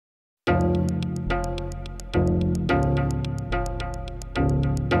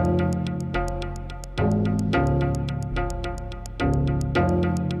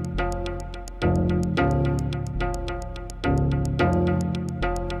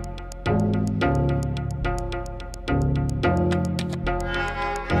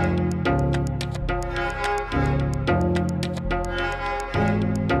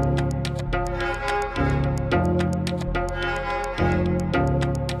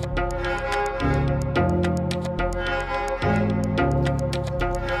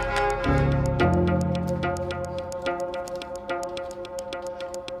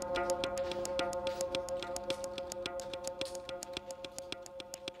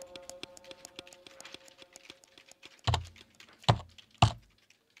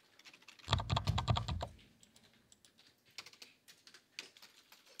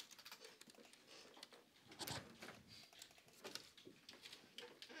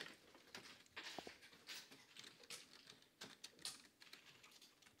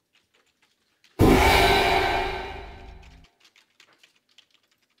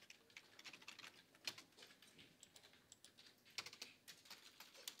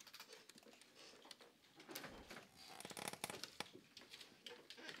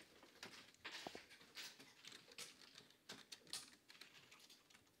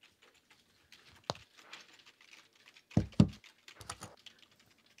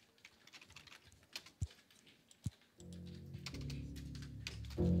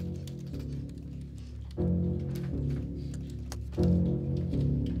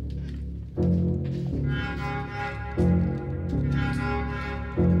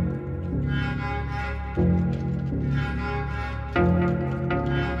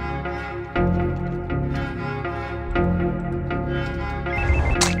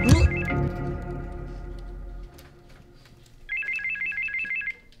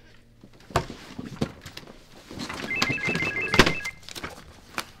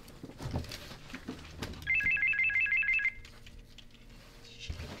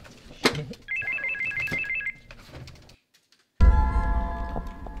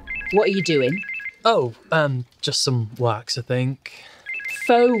What are you doing? Oh, just some wax, I think.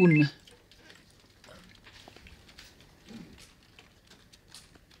 Phone.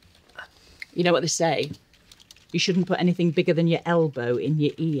 You know what they say? You shouldn't put anything bigger than your elbow in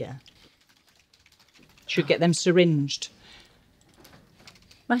your ear. Should get them syringed.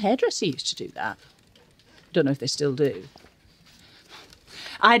 My hairdresser used to do that. Don't know if they still do.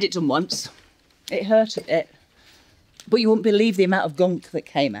 I had it done once. It hurt a bit. But you wouldn't believe the amount of gunk that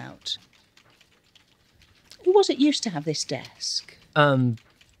came out. Who was it used to have this desk?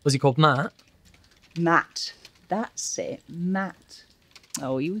 Was he called Matt? Matt. That's it, Matt.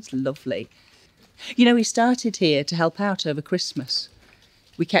 Oh, he was lovely. You know, he started here to help out over Christmas.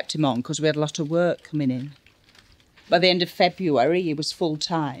 We kept him on because we had a lot of work coming in. By the end of February, he was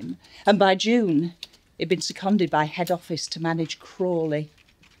full-time. And by June, he'd been seconded by head office to manage Crawley.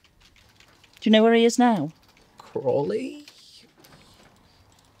 Do you know where he is now? Crawley?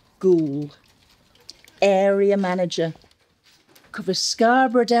 Ghoul. Area manager. Covers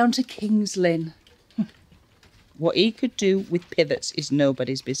Scarborough down to King's Lynn. What he could do with pivots is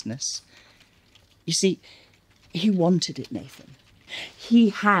nobody's business. You see, he wanted it, Nathan. He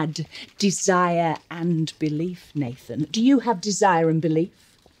had desire and belief, Nathan. Do you have desire and belief?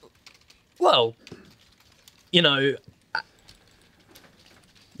 Well, you know...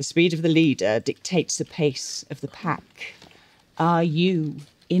 The speed of the leader dictates the pace of the pack. Are you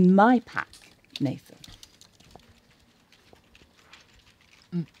in my pack, Nathan?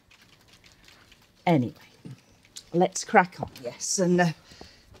 Anyway, let's crack on, yes, and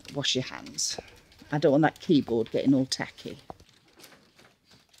wash your hands. I don't want that keyboard getting all tacky.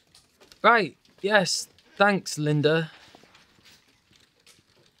 Right, yes, thanks, Linda.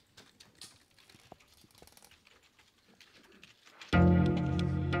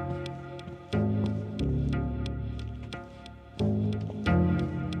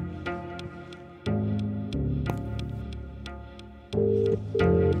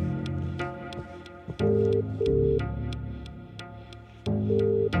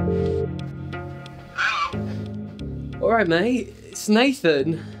 All right, mate, it's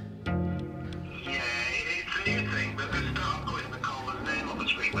Nathan. Yeah, it's a new thing, but they start putting the caller's name on the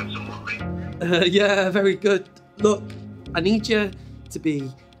screen when someone rings. Yeah, very good. Look, I need you to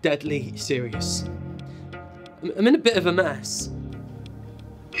be deadly serious. I'm in a bit of a mess.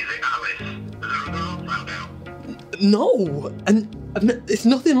 Is it Alice? Has her girl found out? No, and it's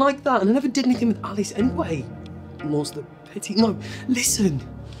nothing like that, and I never did anything with Alice anyway. More's the pity. No, listen.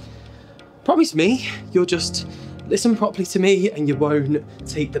 Promise me you'll just listen properly to me and you won't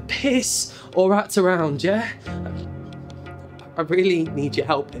take the piss or act around, yeah? I really need your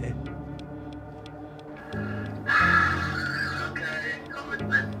help here. Okay, I'm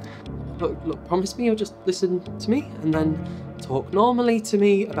listening. Look, promise me you'll just listen to me and then talk normally to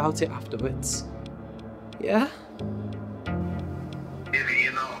me about it afterwards. Yeah? Is it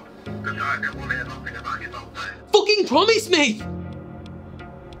you not? Because I don't want to hear nothing about your not there. Fucking promise me!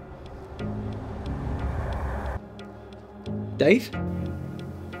 Dave?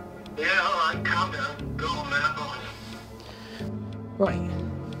 Yeah, alright, calm down. Go on there, boss. Right.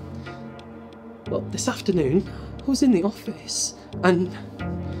 Well, this afternoon, I was in the office and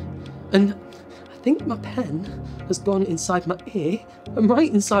I think my pen has gone inside my ear and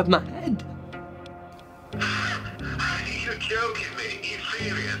right inside my head. You're joking me. Are you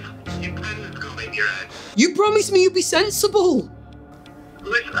serious? Your pen has gone in your head. You promised me you'd be sensible!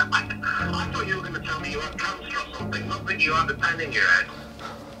 Listen, I thought you were going to tell me you had cancer or something, not that you had a pen in your head.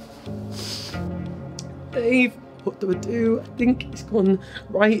 Dave, what do I do? I think it's gone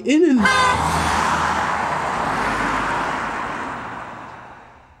right in and...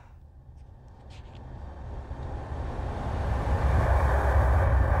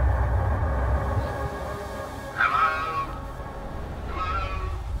 Hello? Hello?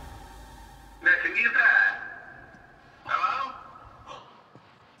 Nathan, you there? Hello?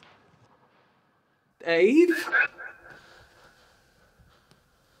 Dave?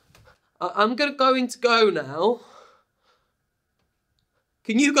 I'm going to go now.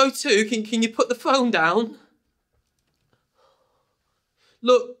 Can you go too? Can you put the phone down?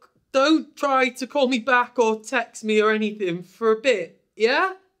 Look, don't try to call me back or text me or anything for a bit,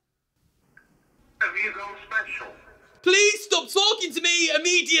 yeah? Have you gone special? Please stop talking to me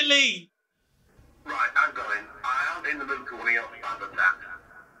immediately! Right, I'm going. I am in the mood for one of your standard attacks.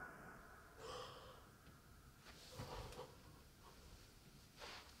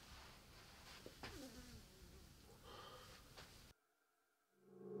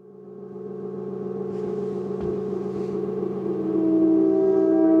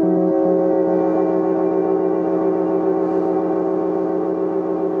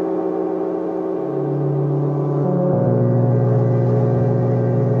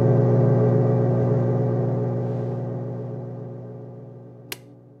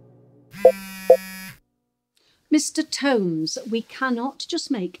 Mr. Tomes, we cannot just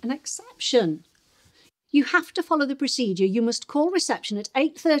make an exception. You have to follow the procedure. You must call reception at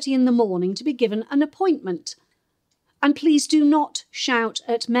 8:30 in the morning to be given an appointment. And please do not shout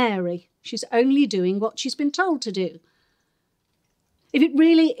at Mary. She's only doing what she's been told to do. If it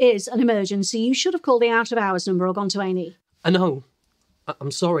really is an emergency, you should have called the out-of-hours number or gone to A&E. I know. I'm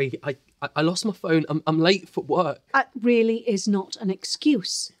sorry. I lost my phone. I'm late for work. That really is not an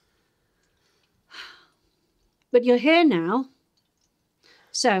excuse. But you're here now.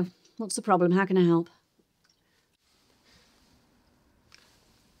 So, what's the problem? How can I help?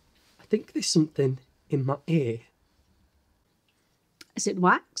 I think there's something in my ear. Is it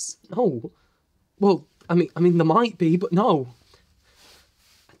wax? No. Well, I mean, there might be, but no.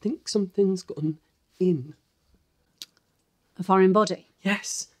 I think something's gotten in. A foreign body?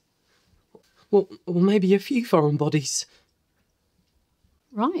 Yes. Well, maybe a few foreign bodies.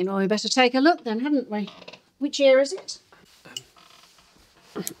 Right, well, we better take a look then, hadn't we? Which ear is it?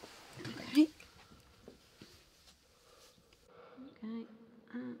 Okay. Okay,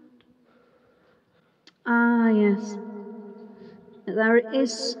 and... Ah, yes. There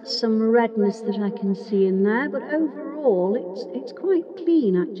is some redness that I can see in there, but overall it's quite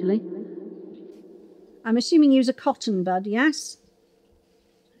clean, actually. I'm assuming you use a cotton bud, yes?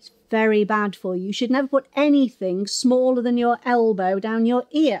 It's very bad for you. You should never put anything smaller than your elbow down your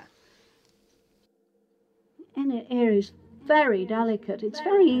ear. The inner ear is very delicate. It's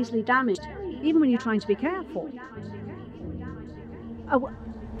very easily damaged, even when you're trying to be careful. Oh,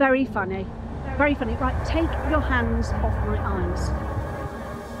 very funny. Very funny. Right, take your hands off my eyes.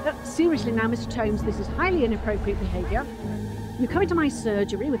 Seriously now, Mr. Tomes, this is highly inappropriate behaviour. You come into my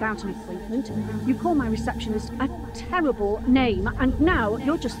surgery without an appointment. You call my receptionist a terrible name, and now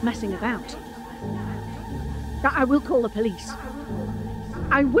you're just messing about. I will call the police.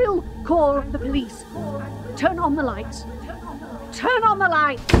 I will call the police. Turn on the lights. Turn on the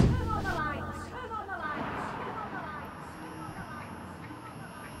lights.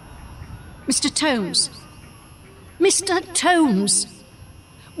 Mr. Tomes. Mr. Tomes.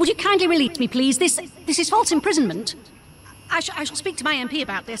 Would you kindly release me, please? This is false imprisonment. I shall speak to my MP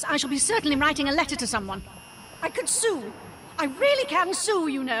about this. I shall be certainly writing a letter to someone. I could sue. I really can sue,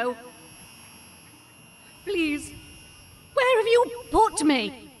 you know. Please. Where have you put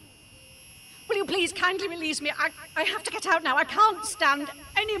me? Will you please kindly release me? I have to get out now. I can't stand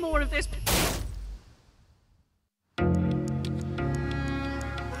any more of this.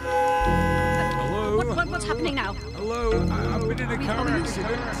 What's happening now? Hello, I've been in a car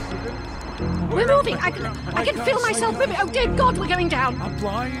accident. We're moving. I can feel myself moving. Oh dear God, we're going down. I'm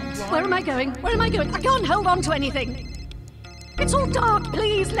blind. Where am I going? Where am I going? I can't hold on to anything. It's all dark.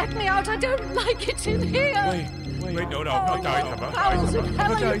 Please let me out. I don't like it in here. Wait, no, not dying. Bowels of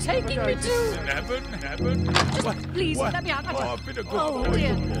hell are you taking me to? Heaven. Just please let me out. I've been a good boy.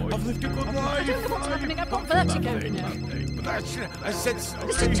 Dear. I've lived a good life. I don't know what's happening. I've got vertigo, you know. But I said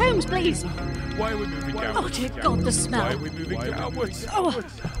sorry. Mr. Tomes, please. Why are we moving downwards? Oh dear God, the smell. Why are we moving downwards? Oh,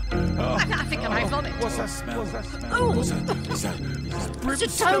 I think I might vomit. What's that smell? Oh, Is that Mr.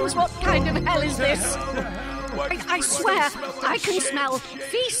 Tomes, what kind of hell is this? I swear, I can smell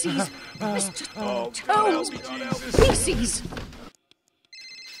feces. Mr. Tomes, feces.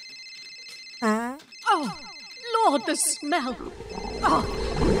 Oh, Lord, the smell. Oh.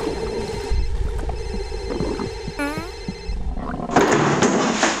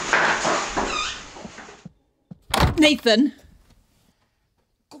 Nathan.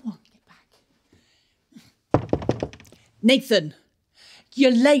 Go on, get back. Nathan, you're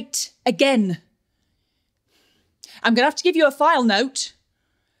late again. I'm going to have to give you a file note.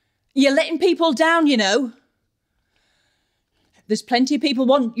 You're letting people down, you know. There's plenty of people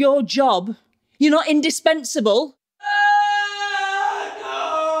want your job. You're not indispensable.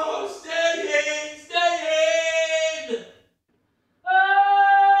 No! Stay in!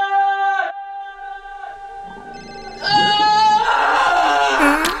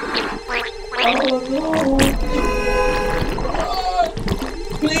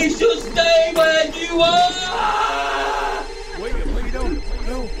 Please just stay where you are! Wait, no.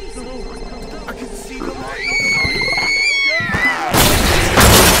 I can see the light.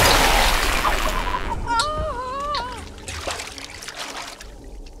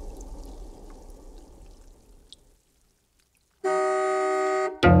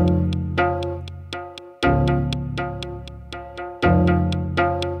 Oh.